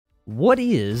What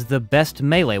is the best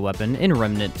melee weapon in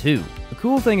Remnant 2? The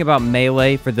cool thing about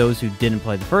melee, for those who didn't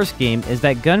play the first game, is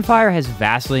that gunfire has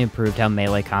vastly improved how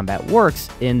melee combat works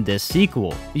in this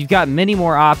sequel. You've got many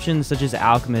more options, such as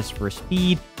Alchemist for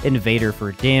speed, Invader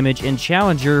for damage, and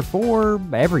Challenger for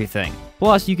everything.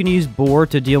 Plus, you can use Boar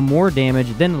to deal more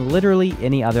damage than literally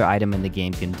any other item in the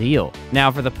game can deal.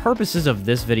 Now, for the purposes of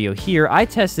this video here, I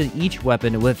tested each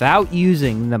weapon without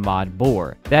using the mod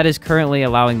Boar. That is currently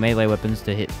allowing melee weapons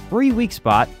to hit free weak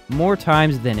spot more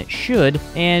times than it should,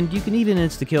 and you can even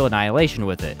insta-kill Annihilation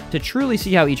with it. To truly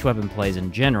see how each weapon plays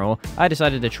in general, I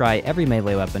decided to try every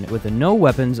melee weapon with no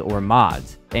weapons or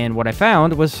mods. And what I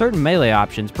found was certain melee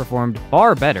options performed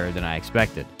far better than I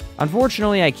expected.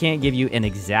 Unfortunately, I can't give you an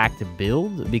exact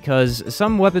build, because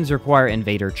some weapons require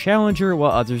Invader Challenger,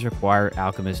 while others require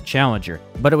Alchemist Challenger.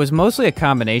 But it was mostly a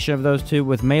combination of those two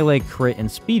with melee crit and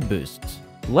speed boosts.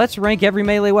 Let's rank every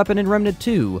melee weapon in Remnant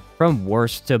 2, from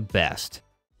worst to best.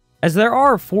 As there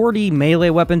are 40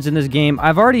 melee weapons in this game,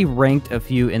 I've already ranked a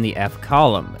few in the F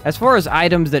column. As far as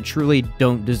items that truly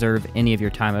don't deserve any of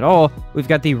your time at all, we've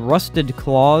got the Rusted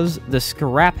Claws, the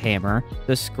Scrap Hammer,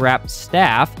 the Scrap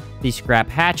Staff, the Scrap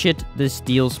Hatchet, the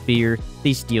Steel Spear,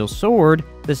 the Steel Sword,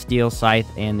 the Steel Scythe,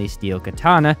 and the Steel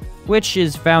Katana, which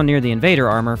is found near the Invader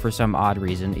armor for some odd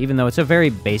reason, even though it's a very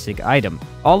basic item.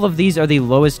 All of these are the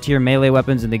lowest tier melee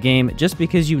weapons in the game just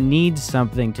because you need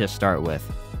something to start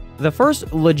with. The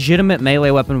first legitimate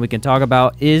melee weapon we can talk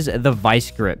about is the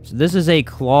Vice Grips. This is a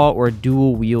claw or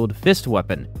dual-wield fist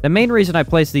weapon. The main reason I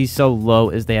place these so low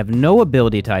is they have no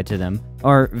ability tied to them,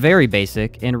 are very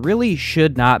basic, and really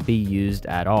should not be used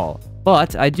at all.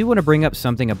 But I do want to bring up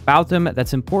something about them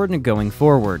that's important going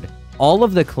forward. All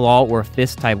of the claw or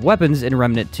fist type weapons in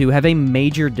Remnant 2 have a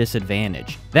major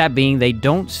disadvantage. That being, they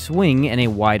don't swing in a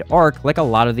wide arc like a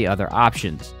lot of the other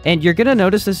options. And you're gonna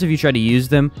notice this if you try to use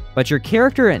them, but your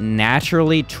character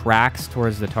naturally tracks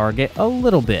towards the target a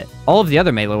little bit. All of the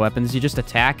other melee weapons, you just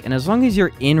attack, and as long as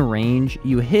you're in range,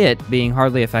 you hit, being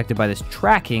hardly affected by this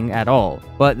tracking at all.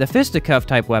 But the fisticuff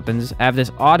type weapons have this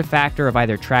odd factor of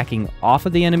either tracking off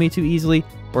of the enemy too easily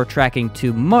or tracking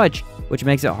too much, which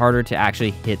makes it harder to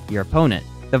actually hit your opponent.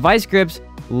 The Vice Grips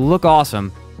look awesome,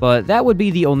 but that would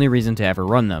be the only reason to ever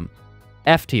run them.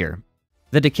 F tier.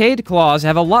 The Decayed Claws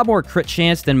have a lot more crit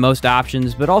chance than most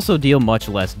options, but also deal much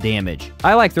less damage.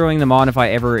 I like throwing them on if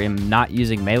I ever am not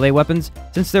using melee weapons,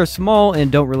 since they're small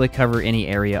and don't really cover any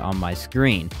area on my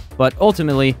screen. But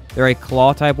ultimately, they're a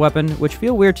claw type weapon, which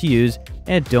feel weird to use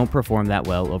and don't perform that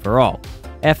well overall.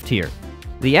 F tier.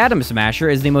 The Atom Smasher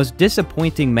is the most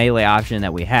disappointing melee option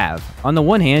that we have. On the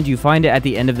one hand, you find it at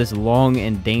the end of this long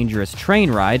and dangerous train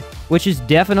ride, which is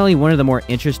definitely one of the more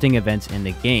interesting events in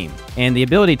the game, and the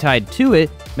ability tied to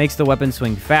it makes the weapon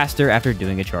swing faster after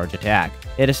doing a charge attack.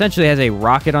 It essentially has a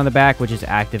rocket on the back, which is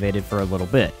activated for a little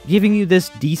bit, giving you this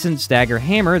decent stagger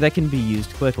hammer that can be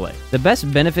used quickly. The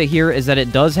best benefit here is that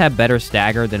it does have better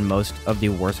stagger than most of the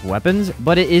worst weapons,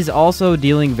 but it is also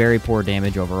dealing very poor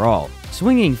damage overall.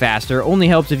 Swinging faster only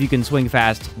helps if you can swing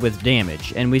fast with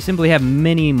damage, and we simply have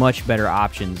many much better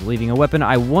options, leaving a weapon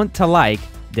I want to like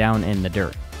down in the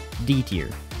dirt. D tier.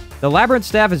 The Labyrinth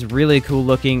Staff is really cool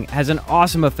looking, has an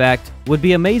awesome effect, would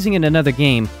be amazing in another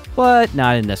game, but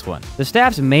not in this one. The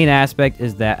staff's main aspect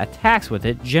is that attacks with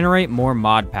it generate more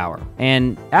mod power,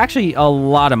 and actually a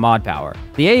lot of mod power.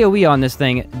 The AoE on this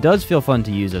thing does feel fun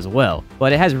to use as well,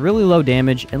 but it has really low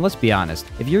damage, and let's be honest,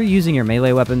 if you're using your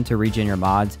melee weapon to regen your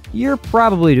mods, you're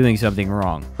probably doing something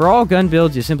wrong. For all gun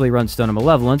builds, you simply run Stone of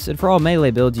Malevolence, and for all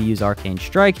melee builds, you use Arcane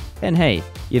Strike, and hey,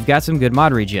 you've got some good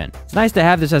mod regen. It's nice to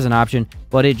have this as an option,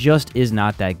 but it just is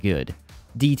not that good.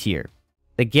 D tier.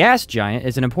 The Gas Giant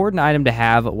is an important item to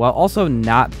have while also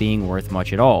not being worth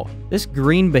much at all. This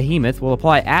green behemoth will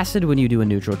apply acid when you do a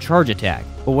neutral charge attack,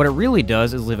 but what it really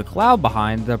does is leave a cloud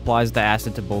behind that applies the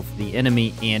acid to both the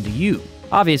enemy and you.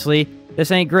 Obviously,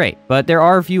 this ain't great, but there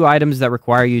are a few items that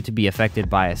require you to be affected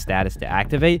by a status to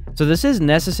activate, so this is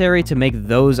necessary to make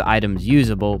those items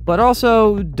usable, but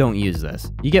also don't use this.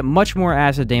 You get much more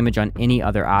acid damage on any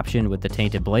other option with the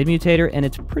Tainted Blade Mutator, and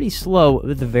it's pretty slow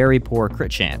with a very poor crit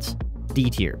chance. D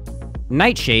tier.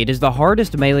 Nightshade is the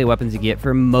hardest melee weapon to get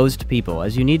for most people,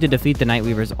 as you need to defeat the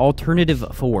Nightweaver's alternative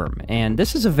form, and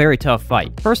this is a very tough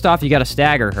fight. First off, you gotta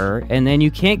stagger her, and then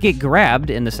you can't get grabbed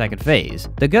in the second phase.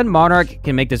 The Gun Monarch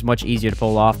can make this much easier to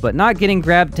pull off, but not getting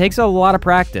grabbed takes a lot of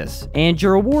practice. And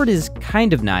your reward is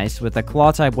kind of nice, with a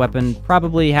claw-type weapon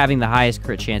probably having the highest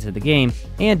crit chance of the game,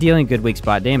 and dealing good weak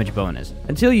spot damage bonus,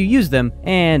 until you use them,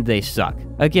 and they suck.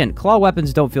 Again, claw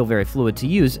weapons don't feel very fluid to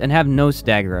use and have no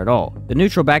stagger at all. The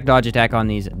neutral back dodge attack on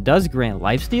these does grant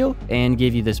lifesteal and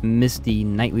give you this misty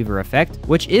Nightweaver effect,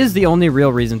 which is the only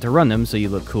real reason to run them so you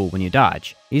look cool when you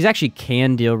dodge. These actually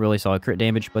can deal really solid crit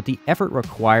damage, but the effort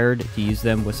required to use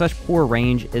them with such poor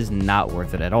range is not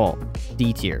worth it at all.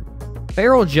 D tier.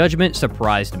 Feral Judgment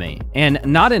surprised me, and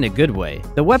not in a good way.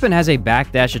 The weapon has a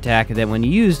backdash attack that when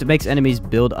used makes enemies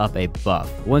build up a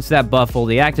buff. Once that buff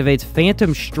fully activates,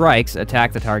 Phantom Strikes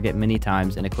attack the target many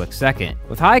times in a quick second.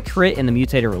 With high crit and the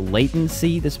mutator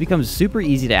latency, this becomes super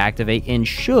easy to activate and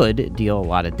should deal a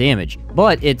lot of damage,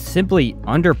 but it's simply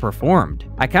underperformed.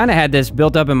 I kinda had this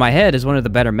built up in my head as one of the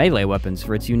better melee weapons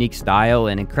for its unique style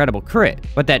and incredible crit,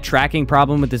 but that tracking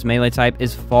problem with this melee type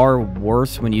is far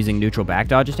worse when using neutral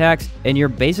backdodge attacks, and you're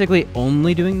basically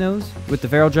only doing those with the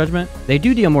Feral Judgment. They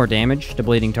do deal more damage to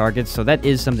bleeding targets, so that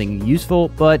is something useful,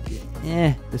 but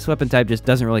this weapon type just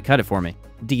doesn't really cut it for me.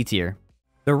 D tier.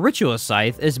 The Ritualist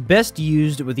Scythe is best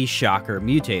used with the Shocker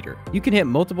Mutator. You can hit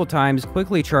multiple times,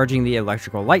 quickly charging the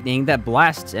electrical lightning that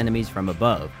blasts enemies from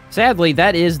above. Sadly,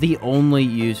 that is the only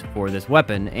use for this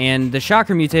weapon, and the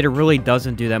Shocker Mutator really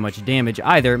doesn't do that much damage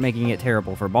either, making it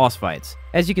terrible for boss fights.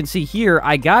 As you can see here,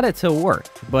 I got it to work,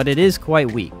 but it is quite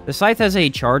weak. The Scythe has a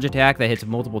charge attack that hits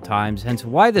multiple times, hence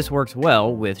why this works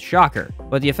well with Shocker,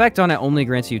 but the effect on it only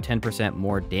grants you 10%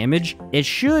 more damage. It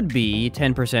should be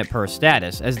 10% per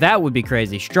status, as that would be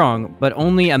crazy strong, but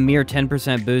only a mere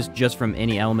 10% boost just from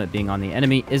any element being on the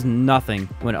enemy is nothing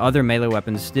when other melee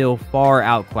weapons still far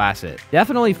outclass it.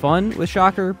 Definitely fun with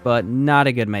Shocker, but not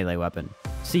a good melee weapon.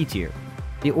 C tier.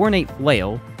 The Ornate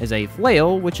Flail is a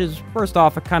flail, which is, first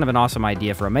off, a kind of an awesome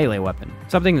idea for a melee weapon.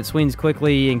 Something that swings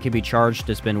quickly and can be charged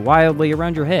to spin wildly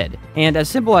around your head. And as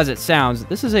simple as it sounds,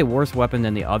 this is a worse weapon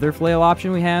than the other flail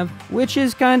option we have, which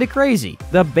is kinda crazy.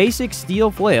 The basic steel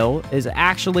flail is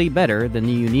actually better than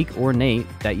the unique Ornate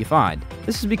that you find.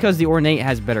 This is because the Ornate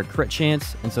has better crit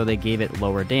chance, and so they gave it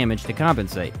lower damage to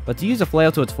compensate. But to use a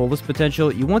flail to its fullest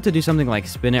potential, you want to do something like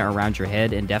spin it around your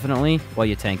head indefinitely while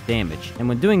you tank damage. And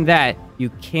when doing that, you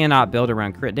cannot build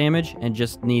around crit damage and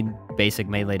just need basic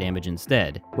melee damage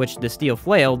instead, which the Steel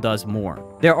Flail does more.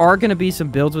 There are going to be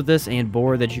some builds with this and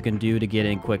boar that you can do to get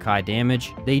in quick high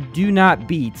damage. They do not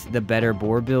beat the better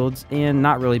boar builds and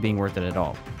not really being worth it at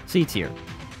all. C tier.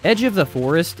 Edge of the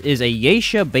Forest is a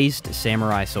Geisha-based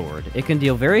samurai sword. It can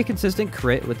deal very consistent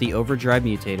crit with the Overdrive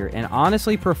Mutator and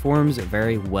honestly performs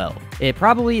very well. It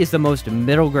probably is the most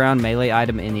middle ground melee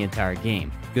item in the entire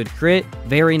game. Good crit,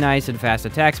 very nice and fast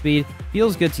attack speed,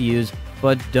 feels good to use,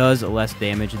 but does less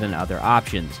damage than other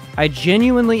options. I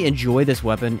genuinely enjoy this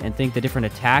weapon and think the different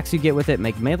attacks you get with it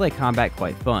make melee combat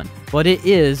quite fun, but it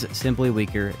is simply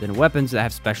weaker than weapons that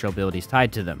have special abilities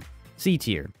tied to them. C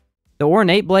tier. The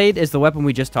Ornate Blade is the weapon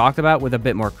we just talked about with a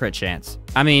bit more crit chance.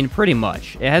 I mean, pretty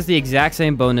much. It has the exact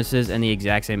same bonuses and the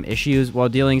exact same issues while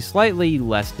dealing slightly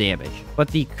less damage. But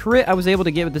the crit I was able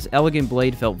to get with this elegant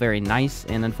blade felt very nice,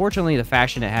 and unfortunately the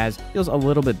fashion it has feels a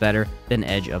little bit better than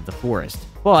Edge of the Forest.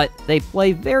 But they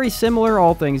play very similar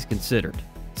all things considered.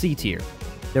 C tier.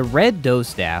 The Red Doe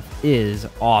Staff is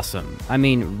awesome. I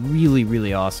mean, really,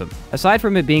 really awesome. Aside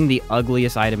from it being the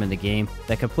ugliest item in the game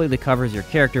that completely covers your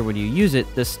character when you use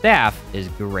it, the staff is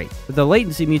great. With the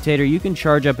Latency Mutator, you can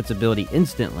charge up its ability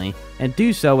instantly, and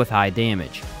do so with high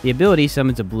damage. The ability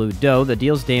summons a blue doe that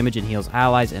deals damage and heals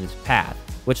allies in its path,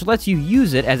 which lets you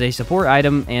use it as a support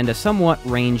item and a somewhat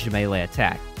ranged melee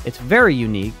attack. It's very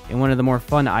unique and one of the more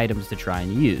fun items to try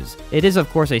and use. It is of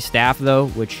course a staff though,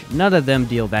 which none of them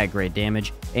deal that great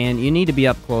damage, and you need to be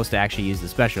up close to actually use the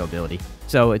special ability.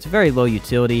 So it's very low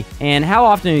utility, and how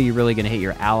often are you really going to hit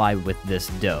your ally with this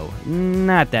doe?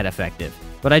 Not that effective.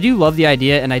 But I do love the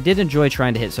idea, and I did enjoy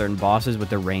trying to hit certain bosses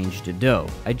with the ranged doe.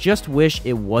 I just wish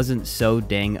it wasn't so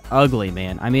dang ugly,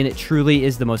 man. I mean, it truly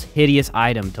is the most hideous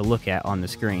item to look at on the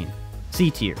screen.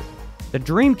 C tier. The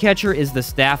Dreamcatcher is the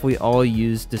staff we all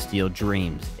use to steal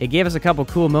dreams. It gave us a couple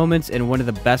cool moments and one of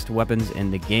the best weapons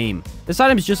in the game. This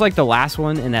item is just like the last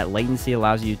one in that latency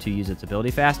allows you to use its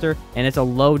ability faster, and it's a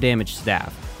low damage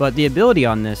staff. But the ability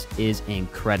on this is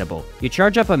incredible. You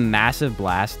charge up a massive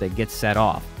blast that gets set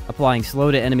off, applying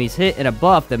slow to enemies hit and a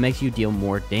buff that makes you deal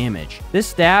more damage. This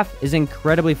staff is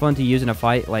incredibly fun to use in a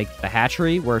fight like the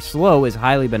hatchery, where slow is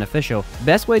highly beneficial.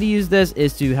 Best way to use this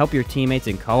is to help your teammates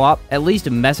in co-op, at least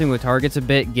messing with targets a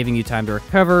bit, giving you time to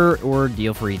recover or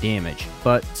deal free damage.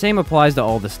 But same applies to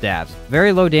all the staffs.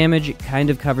 Very low damage kind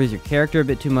of covers your character a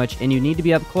bit too much, and you need to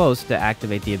be up close to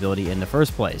activate the ability in the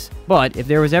first place. But if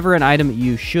there was ever an item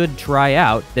you should try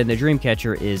out, then the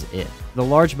Dreamcatcher is it. The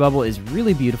large bubble is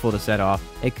really beautiful to set off.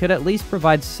 It could at least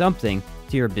provide something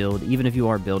to your build, even if you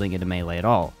aren't building into melee at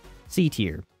all. C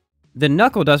tier. The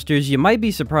knuckle dusters, you might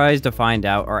be surprised to find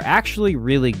out, are actually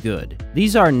really good.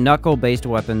 These are knuckle-based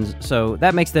weapons, so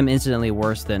that makes them instantly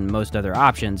worse than most other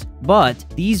options, but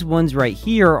these ones right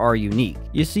here are unique.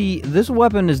 You see, this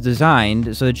weapon is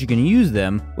designed so that you can use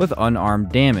them with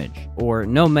unarmed damage, or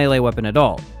no melee weapon at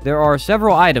all. There are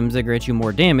several items that grant you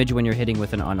more damage when you're hitting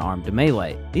with an unarmed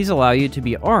melee. These allow you to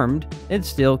be armed and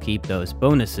still keep those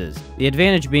bonuses. The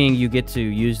advantage being you get to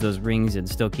use those rings and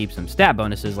still keep some stat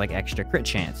bonuses like extra crit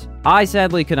chance. I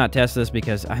sadly could not test this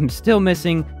because I'm still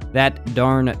missing that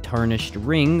darn tarnished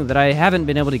ring that I haven't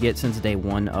been able to get since day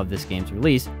 1 of this game's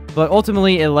release, but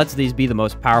ultimately it lets these be the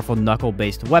most powerful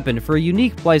knuckle-based weapon for a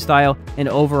unique playstyle and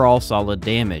overall solid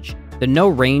damage. The no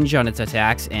range on its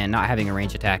attacks and not having a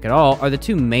range attack at all are the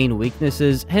two main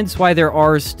weaknesses, hence why there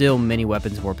are still many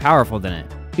weapons more powerful than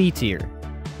it. B tier.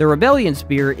 The Rebellion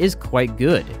Spear is quite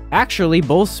good. Actually,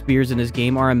 both spears in this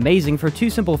game are amazing for two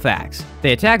simple facts.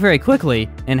 They attack very quickly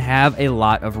and have a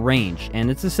lot of range, and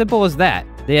it's as simple as that.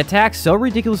 They attack so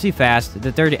ridiculously fast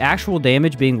that their actual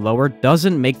damage being lower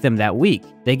doesn't make them that weak.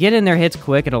 They get in their hits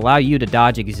quick and allow you to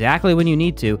dodge exactly when you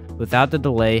need to without the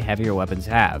delay heavier weapons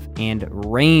have. And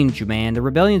range, man, the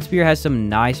Rebellion Spear has some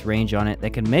nice range on it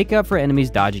that can make up for enemies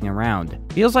dodging around.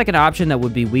 Feels like an option that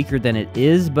would be weaker than it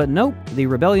is, but nope, the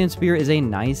Rebellion Spear is a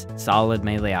nice, solid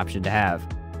melee option to have.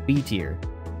 B tier.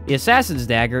 The Assassin's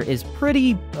Dagger is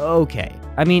pretty okay.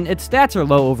 I mean, its stats are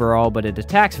low overall, but it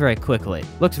attacks very quickly,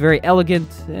 looks very elegant,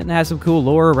 and has some cool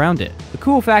lore around it. The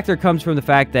cool factor comes from the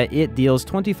fact that it deals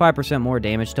 25% more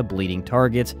damage to bleeding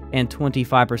targets, and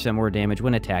 25% more damage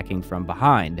when attacking from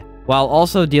behind, while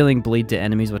also dealing bleed to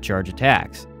enemies with charge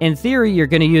attacks. In theory, you're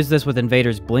going to use this with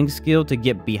Invader's Blink skill to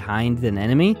get behind an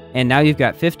enemy, and now you've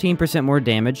got 15% more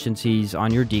damage since he's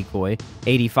on your decoy,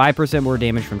 85% more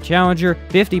damage from Challenger,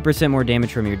 50% more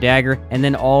damage from your dagger, and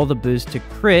then all the boost to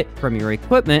crit from your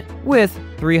equipment with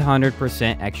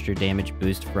 300% extra damage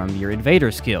boost from your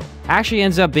Invader skill. Actually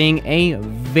ends up being a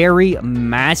very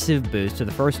massive boost to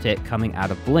the first hit coming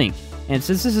out of Blink. And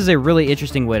since this is a really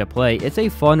interesting way to play, it's a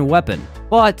fun weapon.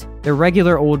 But the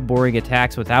regular old boring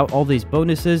attacks without all these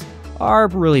bonuses are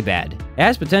really bad. It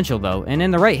has potential though, and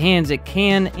in the right hands it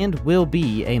can and will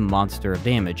be a monster of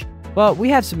damage. But we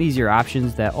have some easier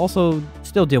options that also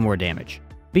still deal more damage.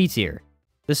 B tier.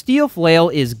 The Steel Flail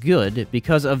is good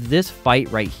because of this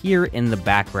fight right here in the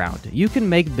background. You can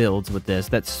make builds with this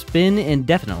that spin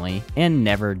indefinitely and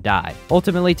never die,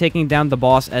 ultimately taking down the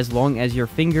boss as long as your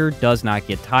finger does not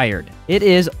get tired. It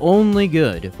is only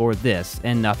good for this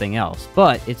and nothing else,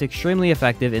 but it's extremely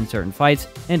effective in certain fights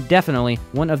and definitely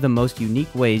one of the most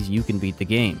unique ways you can beat the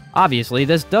game. Obviously,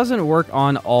 this doesn't work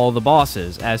on all the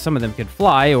bosses, as some of them could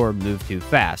fly or move too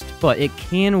fast, but it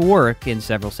can work in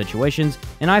several situations,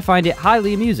 and I find it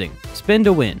highly amusing. Spin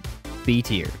to win. B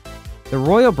tier. The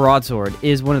Royal Broadsword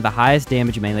is one of the highest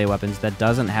damage melee weapons that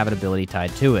doesn't have an ability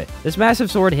tied to it. This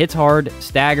massive sword hits hard,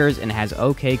 staggers, and has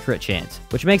okay crit chance,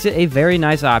 which makes it a very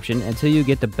nice option until you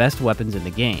get the best weapons in the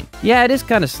game. Yeah, it is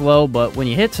kind of slow, but when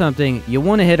you hit something, you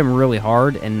want to hit them really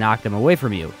hard and knock them away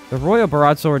from you. The Royal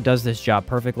Broadsword does this job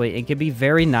perfectly and can be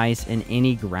very nice in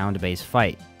any ground-based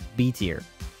fight. B tier.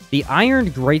 The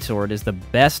Ironed Greatsword is the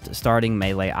best starting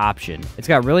melee option. It's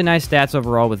got really nice stats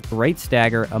overall with great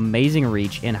stagger, amazing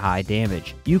reach, and high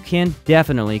damage. You can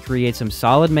definitely create some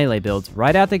solid melee builds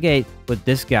right out the gate with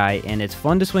this guy, and it's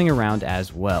fun to swing around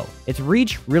as well. Its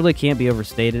reach really can't be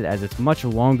overstated as it's much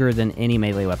longer than any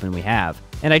melee weapon we have.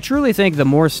 And I truly think the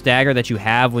more stagger that you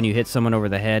have when you hit someone over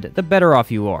the head, the better off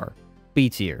you are. B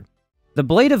tier. The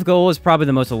Blade of Gold is probably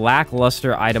the most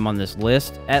lackluster item on this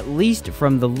list, at least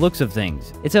from the looks of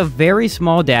things. It's a very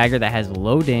small dagger that has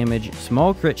low damage,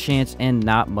 small crit chance, and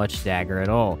not much dagger at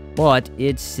all. But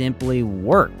it simply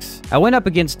works. I went up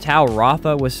against Tal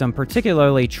Rotha with some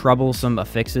particularly troublesome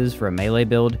affixes for a melee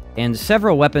build, and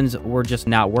several weapons were just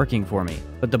not working for me.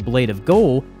 But the Blade of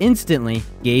Gold instantly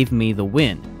gave me the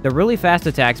win. The really fast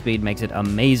attack speed makes it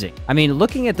amazing. I mean,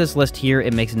 looking at this list here,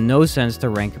 it makes no sense to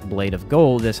rank Blade of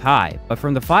Gold this high, but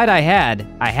from the fight I had,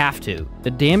 I have to.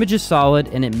 The damage is solid,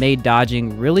 and it made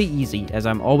dodging really easy, as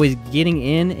I'm always getting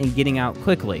in and getting out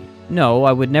quickly. No,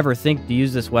 I would never think to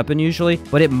use this weapon usually,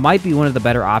 but it might be one of the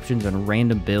better options on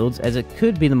random builds, as it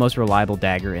could be the most reliable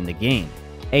dagger in the game.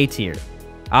 A tier.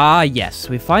 Ah yes,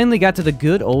 we finally got to the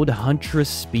good old Huntress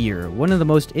Spear, one of the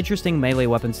most interesting melee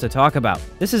weapons to talk about.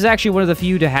 This is actually one of the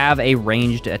few to have a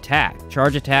ranged attack,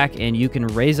 charge attack, and you can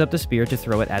raise up the spear to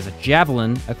throw it as a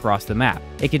javelin across the map.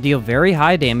 It can deal very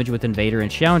high damage with Invader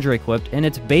and Challenger equipped, and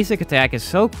its basic attack is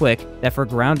so quick that for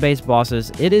ground-based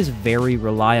bosses, it is very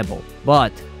reliable.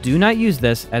 But do not use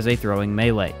this as a throwing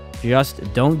melee.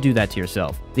 Just don't do that to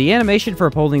yourself. The animation for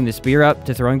holding the spear up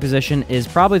to throwing position is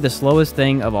probably the slowest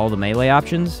thing of all the melee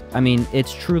options. I mean,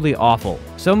 it's truly awful.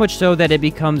 So much so that it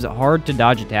becomes hard to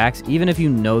dodge attacks even if you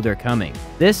know they're coming.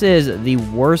 This is the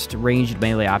worst ranged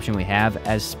melee option we have,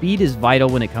 as speed is vital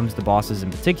when it comes to bosses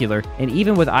in particular, and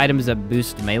even with items that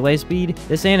boost melee speed,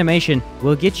 this animation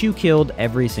will get you killed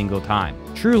every single time.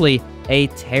 Truly a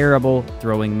terrible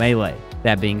throwing melee.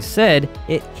 That being said,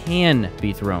 it can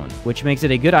be thrown, which makes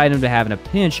it a good item to have in a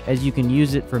pinch, as you can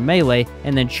use it for melee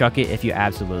and then chuck it if you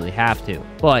absolutely have to.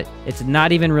 But it's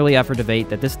not even really up for debate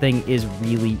that this thing is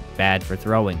really bad for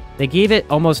throwing. They gave it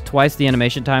almost twice the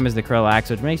animation time as the Krill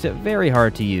Axe, which makes it very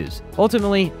hard to use.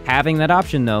 Ultimately, having that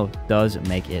option though does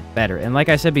make it better. And like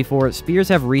I said before, spears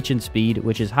have reach and speed,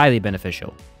 which is highly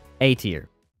beneficial. A tier.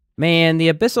 Man,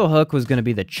 the Abyssal Hook was going to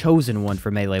be the chosen one for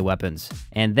melee weapons.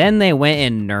 And then they went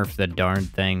and nerfed the darn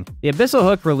thing. The Abyssal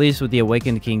Hook released with the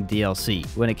Awakened King DLC.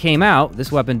 When it came out,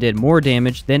 this weapon did more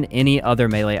damage than any other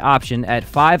melee option at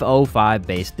 505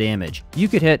 base damage. You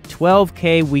could hit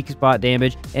 12k weak spot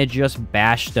damage and just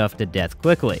bash stuff to death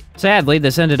quickly. Sadly,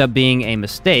 this ended up being a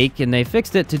mistake, and they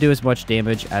fixed it to do as much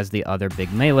damage as the other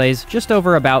big melees, just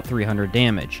over about 300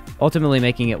 damage, ultimately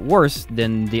making it worse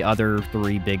than the other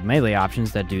 3 big melee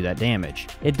options that do that damage.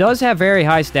 It does have very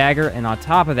high stagger, and on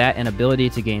top of that, an ability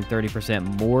to gain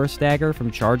 30% more stagger from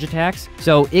charge attacks,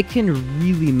 so it can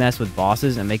really mess with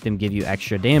bosses and make them give you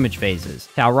extra damage phases.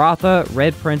 Talratha,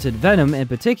 Red Prince, and Venom in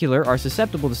particular are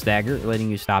susceptible to stagger,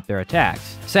 letting you stop their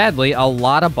attacks. Sadly, a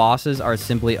lot of bosses are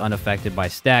simply unaffected by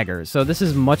stagger, so this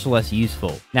is much less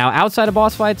useful. Now, outside of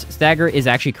boss fights, stagger is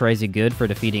actually crazy good for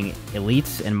defeating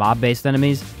elites and mob-based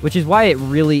enemies, which is why it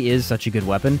really is such a good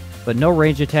weapon, but no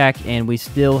range attack, and we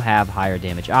still have higher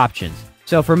damage options.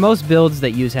 So for most builds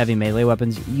that use heavy melee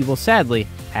weapons, you will sadly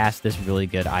pass this really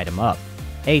good item up.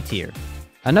 A tier.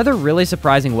 Another really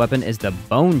surprising weapon is the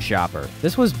Bone Chopper.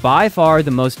 This was by far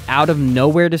the most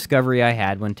out-of-nowhere discovery I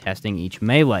had when testing each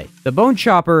melee. The Bone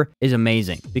Chopper is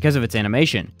amazing because of its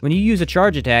animation. When you use a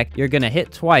charge attack, you're gonna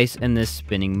hit twice in this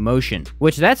spinning motion,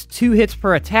 which that's 2 hits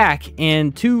per attack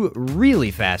and 2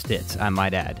 really fast hits, I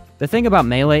might add. The thing about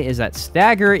melee is that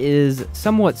stagger is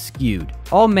somewhat skewed.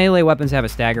 All melee weapons have a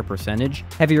stagger percentage,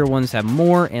 heavier ones have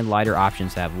more, and lighter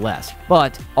options have less.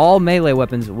 But all melee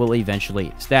weapons will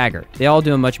eventually stagger. They all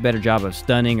do a much better job of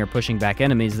stunning or pushing back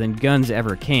enemies than guns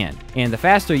ever can. And the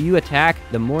faster you attack,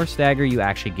 the more stagger you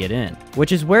actually get in,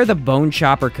 which is where the Bone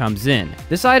Chopper comes in.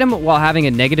 This item, while having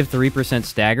a negative 3%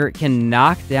 stagger, can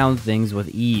knock down things with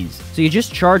ease. So you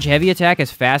just charge heavy attack as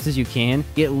fast as you can,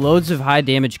 get loads of high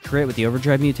damage crit with the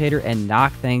overdrive mutator, and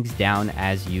knock things down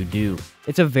as you do.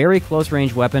 It's a very close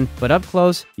range weapon, but up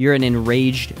close, you're an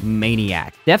enraged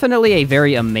maniac. Definitely a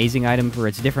very amazing item for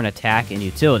its different attack and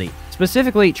utility.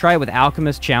 Specifically, try it with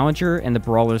Alchemist Challenger and the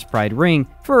Brawler's Pride Ring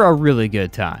for a really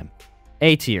good time.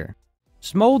 A tier.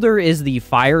 Smolder is the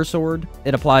fire sword.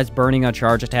 It applies burning on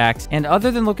charge attacks, and other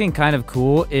than looking kind of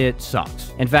cool, it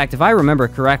sucks. In fact, if I remember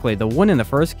correctly, the one in the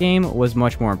first game was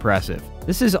much more impressive.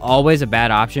 This is always a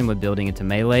bad option when building into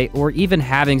melee, or even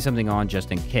having something on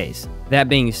just in case. That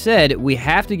being said, we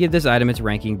have to give this item its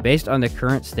ranking based on the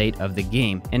current state of the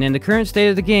game, and in the current state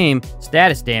of the game,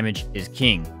 status damage is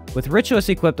king. With Ritualist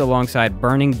equipped alongside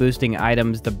burning boosting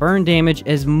items, the burn damage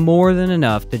is more than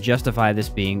enough to justify this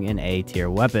being an A tier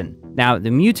weapon. Now, the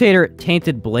mutator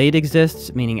Tainted Blade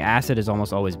exists, meaning acid is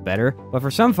almost always better, but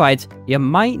for some fights, you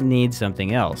might need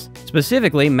something else.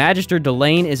 Specifically, Magister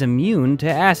Delane is immune to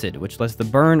acid, which lets the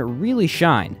burn really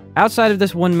shine. Outside of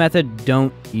this one method,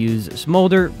 don't use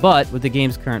Smolder, but with the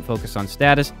game's current focus on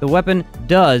status, the weapon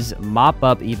does mop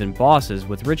up even bosses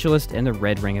with Ritualist and the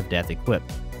Red Ring of Death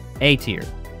equipped. A tier.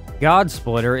 God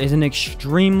Splitter is an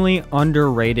extremely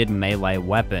underrated melee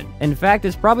weapon. In fact,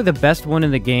 it's probably the best one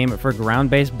in the game for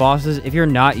ground-based bosses if you're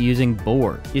not using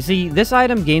Boar. You see, this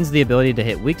item gains the ability to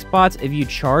hit weak spots if you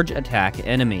charge attack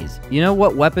enemies. You know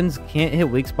what weapons can't hit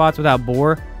weak spots without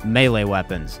Boar? Melee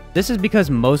weapons. This is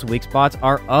because most weak spots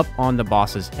are up on the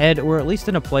boss's head, or at least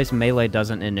in a place melee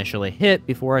doesn't initially hit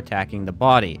before attacking the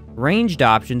body. Ranged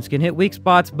options can hit weak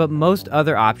spots, but most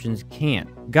other options can't.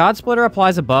 God Splitter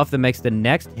applies a buff that makes the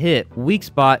next hit weak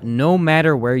spot no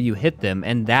matter where you hit them,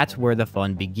 and that's where the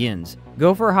fun begins.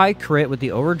 Go for high crit with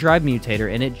the overdrive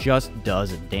mutator and it just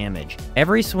does damage.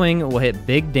 Every swing will hit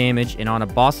big damage, and on a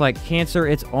boss like Cancer,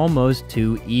 it's almost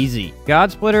too easy.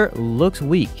 God Splitter looks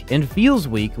weak and feels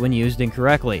weak when used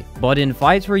incorrectly, but in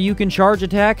fights where you can charge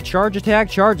attack,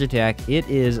 it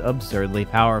is absurdly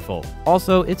powerful.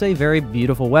 Also, it's a very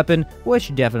beautiful weapon,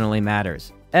 which definitely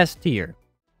matters. S tier.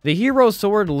 The hero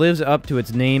sword lives up to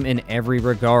its name in every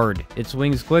regard. It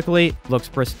swings quickly, looks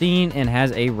pristine, and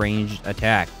has a ranged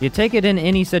attack. You take it in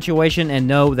any situation and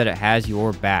know that it has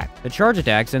your back. The charge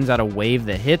attack sends out a wave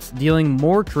that hits, dealing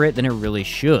more crit than it really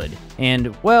should.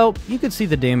 And, well, you could see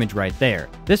the damage right there.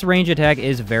 This range attack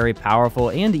is very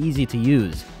powerful and easy to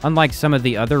use. Unlike some of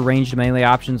the other ranged melee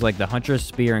options like the Huntress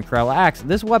Spear and Krell Axe,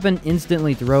 this weapon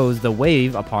instantly throws the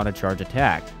wave upon a charge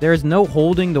attack. There is no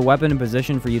holding the weapon in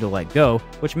position for you to let go,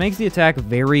 which makes the attack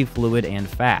very fluid and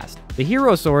fast. The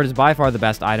hero sword is by far the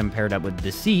best item paired up with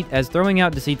Deceit, as throwing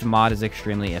out Deceit's mod is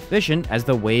extremely efficient as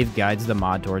the wave guides the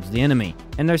mod towards the enemy.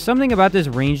 And there's something about this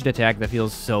ranged attack that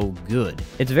feels so good.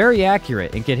 It's very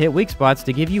accurate and can hit weak spots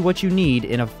to give you what you need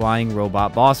in a flying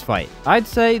robot boss fight. I'd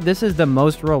say this is the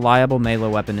most reliable melee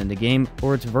weapon in the game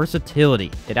for its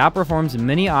versatility. It outperforms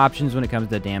many options when it comes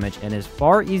to damage and is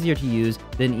far easier to use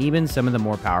than even some of the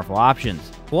more powerful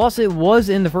options. Plus, it was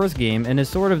in the first game and is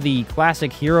sort of the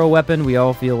classic hero weapon we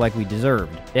all feel like we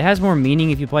deserved. It has more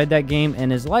meaning if you played that game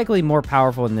and is likely more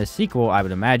powerful in this sequel, I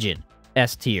would imagine.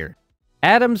 S tier.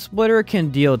 Atom Splitter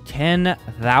can deal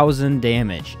 10,000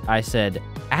 damage. I said,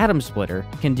 Atom Splitter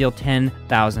can deal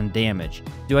 10,000 damage.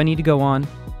 Do I need to go on?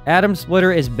 Atom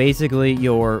Splitter is basically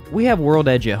your "we have World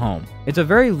Edge at home." It's a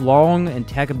very long and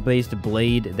tech-based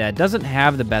blade that doesn't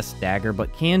have the best stagger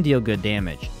but can deal good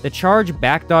damage. The charge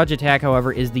back dodge attack,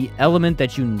 however, is the element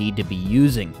that you need to be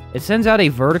using. It sends out a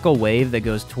vertical wave that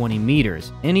goes 20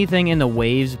 meters. Anything in the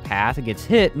wave's path gets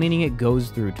hit, meaning it goes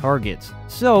through targets.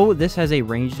 So this has a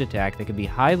ranged attack that can be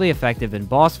highly effective in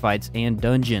boss fights and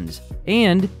dungeons.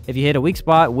 And if you hit a weak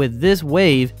spot with this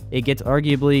wave, it gets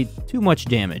arguably too much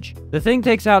damage. The thing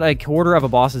takes out a quarter of a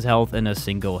boss's health in a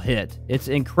single hit. It's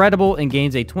incredible and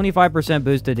gains a 25%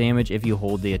 boost to damage if you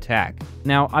hold the attack.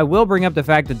 Now, I will bring up the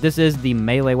fact that this is the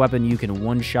melee weapon you can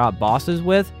one-shot bosses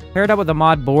with. Paired up with the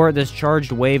mod Boar, this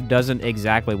charged wave doesn't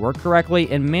exactly work correctly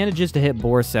and manages to hit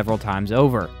Boar several times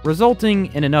over,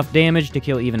 resulting in enough damage to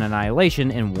kill even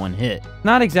Annihilation in one hit.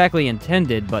 Not exactly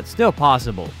intended, but still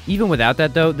possible. Even without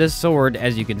that though, this sword,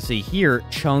 as you can see here,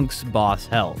 chunks boss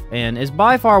health, and is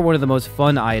by far one of the most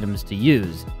fun items to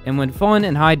use. And when fun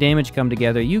and high damage come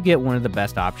together, you get one of the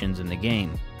best options in the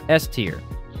game. S tier.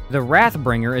 The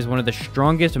Wrathbringer is one of the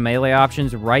strongest melee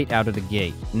options right out of the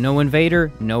gate. No invader,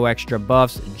 no extra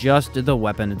buffs, just the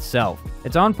weapon itself.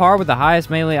 It's on par with the highest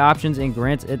melee options and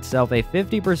grants itself a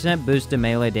 50% boost to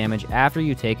melee damage after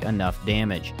you take enough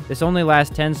damage. This only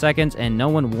lasts 10 seconds and no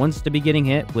one wants to be getting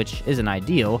hit, which isn't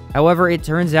ideal. However, it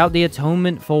turns out the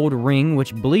Atonement Fold Ring,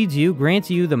 which bleeds you, grants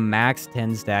you the max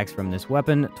 10 stacks from this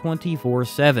weapon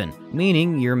 24/7,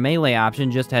 meaning your melee option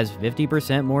just has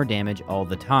 50% more damage all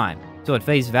the time. So at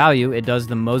face value, it does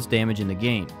the most damage in the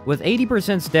game. With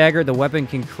 80% stagger, the weapon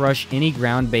can crush any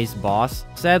ground-based boss.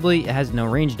 Sadly, it has no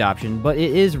ranged option, but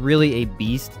it is really a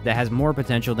beast that has more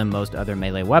potential than most other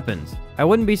melee weapons. I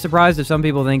wouldn't be surprised if some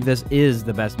people think this is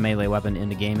the best melee weapon in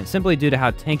the game. It's simply due to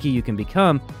how tanky you can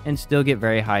become and still get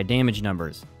very high damage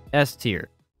numbers. S tier.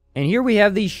 And here we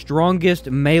have the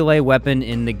strongest melee weapon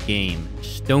in the game,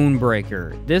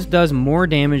 Stonebreaker. This does more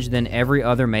damage than every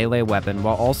other melee weapon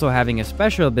while also having a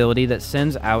special ability that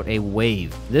sends out a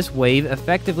wave. This wave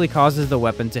effectively causes the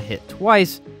weapon to hit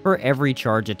twice for every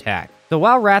charge attack. So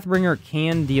while Wrathbringer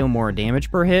can deal more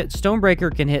damage per hit,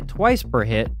 Stonebreaker can hit twice per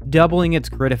hit, doubling its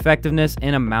crit effectiveness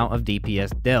and amount of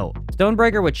DPS dealt.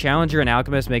 Stonebreaker with Challenger and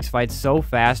Alchemist makes fights so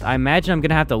fast, I imagine I'm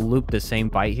gonna have to loop the same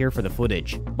fight here for the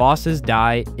footage. Bosses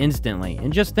die instantly,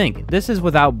 and just think, this is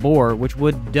without Boar, which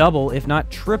would double if not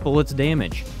triple its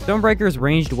damage. Stonebreaker's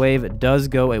ranged wave does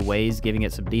go a ways, giving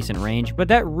it some decent range, but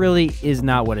that really is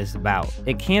not what it's about.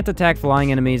 It can't attack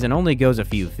flying enemies and only goes a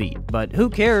few feet, but who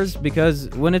cares, because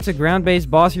when it's a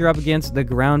ground-based boss you're up against, the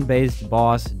ground-based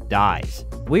boss dies.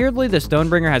 Weirdly, the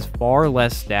Stonebringer has far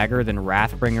less stagger than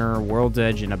Wrathbringer, World's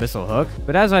Edge, and Abyssal Hook,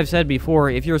 but as I've said before,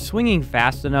 if you're swinging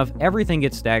fast enough, everything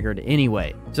gets staggered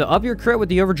anyway. So up your crit with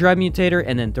the Overdrive Mutator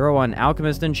and then throw on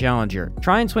Alchemist and Challenger.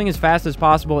 Try and swing as fast as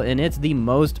possible, and it's the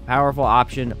most powerful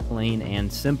option, plain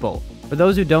and simple. For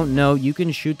those who don't know, you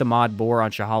can shoot the mod Boar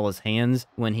on Shahala's hands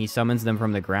when he summons them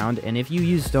from the ground, and if you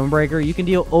use Stonebreaker, you can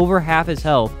deal over half his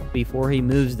health before he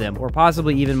moves them, or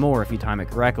possibly even more if you time it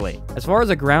correctly. As far as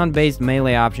a ground-based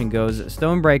melee option goes,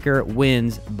 Stonebreaker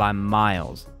wins by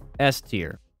miles. S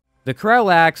tier. The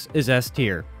Krell Axe is S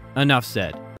tier. Enough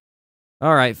said.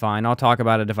 Alright, fine, I'll talk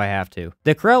about it if I have to.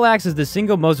 The Krell Axe is the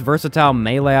single most versatile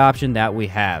melee option that we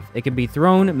have. It can be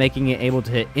thrown, making it able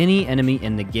to hit any enemy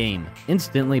in the game,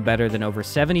 instantly better than over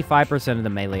 75% of the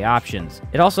melee options.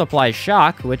 It also applies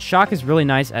shock, which shock is really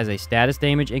nice as a status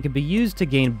damage and can be used to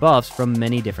gain buffs from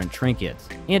many different trinkets.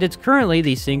 And it's currently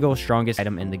the single strongest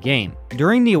item in the game.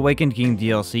 During the Awakened King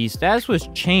DLC, status was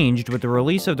changed with the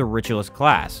release of the Ritualist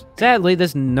class. Sadly,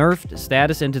 this nerfed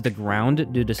status into the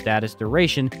ground due to status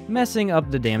duration, messing up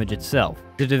the damage itself.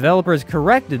 The developers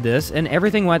corrected this, and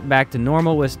everything went back to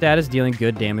normal with status dealing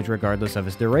good damage regardless of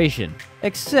its duration.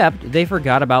 Except, they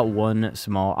forgot about one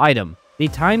small item. The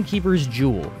Timekeeper's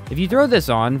Jewel. If you throw this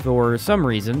on, for some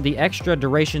reason, the extra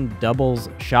duration doubles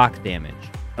shock damage.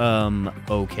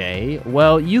 Okay.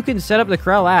 Well, you can set up the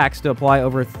Krell Axe to apply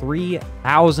over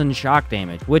 3,000 shock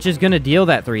damage, which is going to deal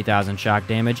that 3,000 shock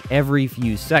damage every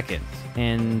few seconds.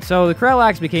 And so the Krell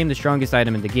Axe became the strongest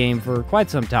item in the game for quite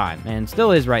some time, and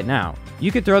still is right now.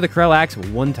 You could throw the Krell Axe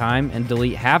one time and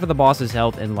delete half of the boss's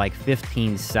health in like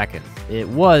 15 seconds. It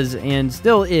was, and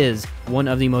still is, one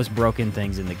of the most broken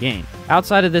things in the game.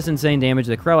 Outside of this insane damage,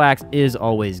 the Krell Axe is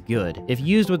always good. If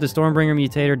used with the Stormbringer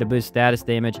mutator to boost status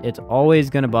damage, it's always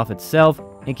going to buff itself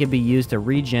and can be used to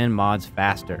regen mods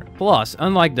faster. Plus,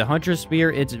 unlike the Hunter's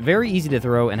Spear, it's very easy to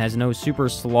throw and has no super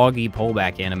sloggy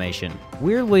pullback animation.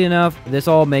 Weirdly enough, this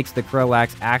all makes the Krell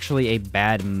Axe actually a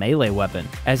bad melee weapon,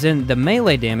 as in the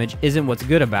melee damage isn't what's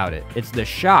good about it, it's the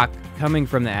shock coming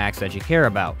from the axe that you care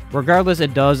about. Regardless,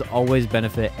 it does always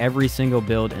benefit every single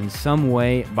build in some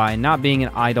way by not being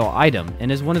an idle item,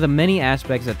 and is one of the many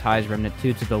aspects that ties Remnant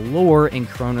 2 to the lore in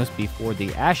Chronos Before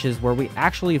the Ashes, where we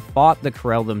actually fought the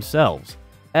Krell themselves.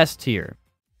 S tier.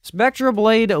 Spectra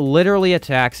Blade literally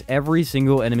attacks every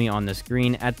single enemy on the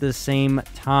screen at the same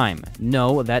time.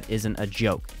 No, that isn't a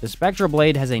joke. The Spectra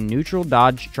Blade has a neutral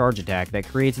dodge charge attack that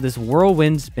creates this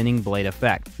whirlwind spinning blade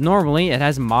effect. Normally, it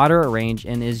has moderate range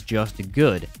and is just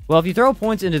good. Well, if you throw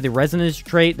points into the resonance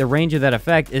trait, the range of that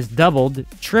effect is doubled,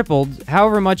 tripled,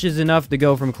 however much is enough to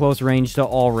go from close range to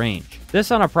all range.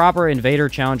 This on a proper Invader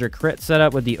Challenger crit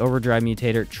setup with the Overdrive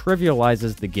Mutator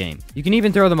trivializes the game. You can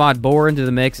even throw the mod Boar into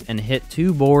the mix and hit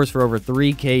 2 boars for over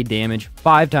 3k damage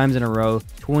 5 times in a row,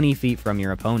 20 feet from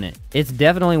your opponent. It's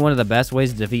definitely one of the best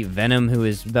ways to defeat Venom, who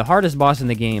is the hardest boss in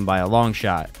the game by a long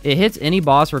shot. It hits any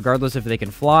boss regardless if they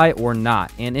can fly or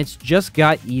not, and it's just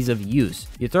got ease of use.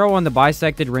 You throw on the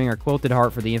Bisected Ring or Quilted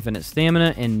Heart for the infinite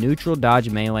stamina and neutral dodge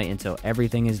melee until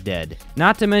everything is dead.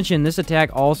 Not to mention, this attack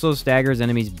also staggers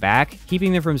enemies back,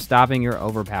 keeping them from stopping your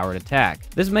overpowered attack.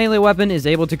 This melee weapon is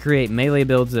able to create melee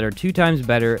builds that are 2 times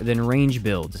better than range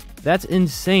builds. That's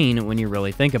insane when you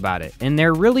really think about it, and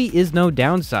there really is no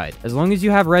downside. As long as you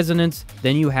have resonance,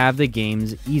 then you have the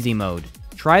game's easy mode.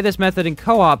 Try this method in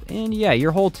co-op, and yeah,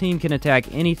 your whole team can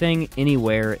attack anything,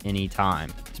 anywhere,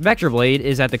 anytime. Spectra Blade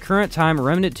is at the current time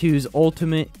Remnant 2's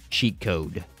ultimate cheat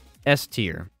code. S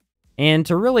tier. And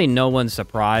to really no one's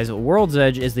surprise, World's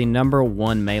Edge is the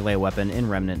 #1 melee weapon in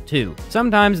Remnant 2.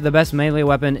 Sometimes the best melee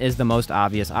weapon is the most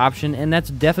obvious option, and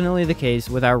that's definitely the case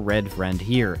with our red friend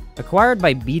here. Acquired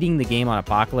by beating the game on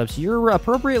Apocalypse, you're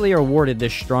appropriately awarded the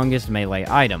strongest melee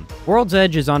item. World's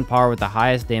Edge is on par with the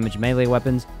highest damage melee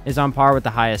weapons, is on par with the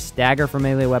highest stagger for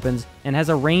melee weapons, and has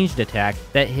a ranged attack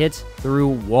that hits through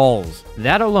walls.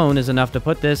 That alone is enough to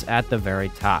put this at the very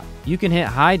top. You can hit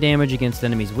high damage against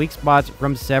enemies' weak spots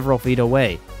from several feet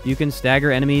away. You can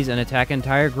stagger enemies and attack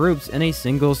entire groups in a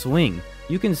single swing.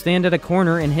 You can stand at a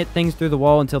corner and hit things through the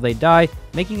wall until they die,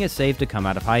 making it safe to come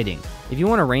out of hiding. If you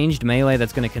want a ranged melee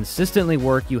that's going to consistently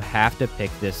work, you have to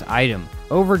pick this item.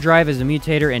 Overdrive as a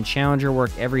mutator and Challenger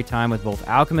work every time, with both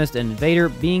Alchemist and Invader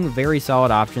being very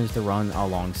solid options to run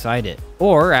alongside it.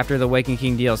 Or, after the Awakened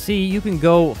King DLC, you can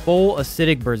go full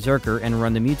Acidic Berserker and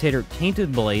run the mutator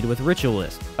Tainted Blade with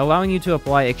Ritualist, allowing you to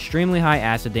apply extremely high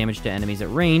acid damage to enemies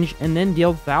at range, and then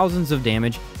deal thousands of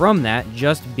damage from that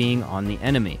just being on the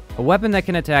enemy. A weapon that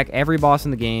can attack every boss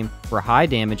in the game for high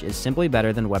damage is simply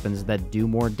better than weapons that do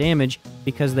more damage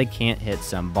because they can't hit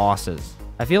some bosses.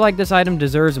 I feel like this item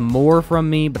deserves more from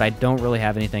me, but I don't really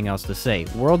have anything else to say.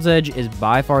 World's Edge is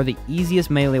by far the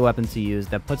easiest melee weapon to use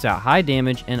that puts out high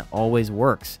damage and always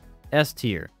works. S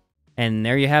tier. And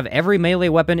there you have every melee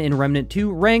weapon in Remnant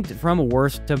 2 ranked from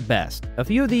worst to best. A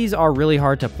few of these are really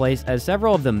hard to place, as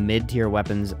several of the mid-tier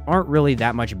weapons aren't really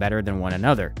that much better than one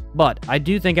another. But I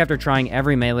do think after trying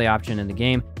every melee option in the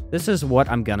game, this is what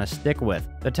I'm gonna stick with.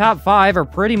 The top 5 are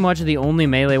pretty much the only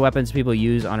melee weapons people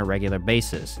use on a regular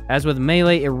basis. As with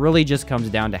melee, it really just comes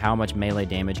down to how much melee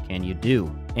damage can you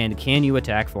do, and can you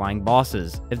attack flying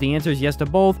bosses? If the answer is yes to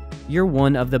both, you're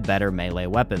one of the better melee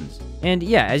weapons. And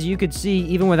yeah, as you could see,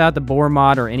 even without the boar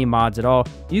mod or any mods at all,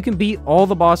 you can beat all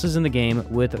the bosses in the game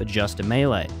with just a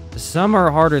melee. Some are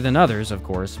harder than others, of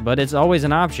course, but it's always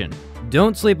an option.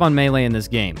 Don't sleep on melee in this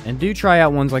game, and do try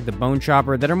out ones like the Bone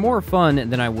Chopper that are more fun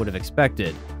than I would have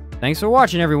expected. Thanks for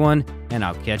watching, everyone, and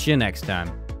I'll catch you next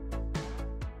time.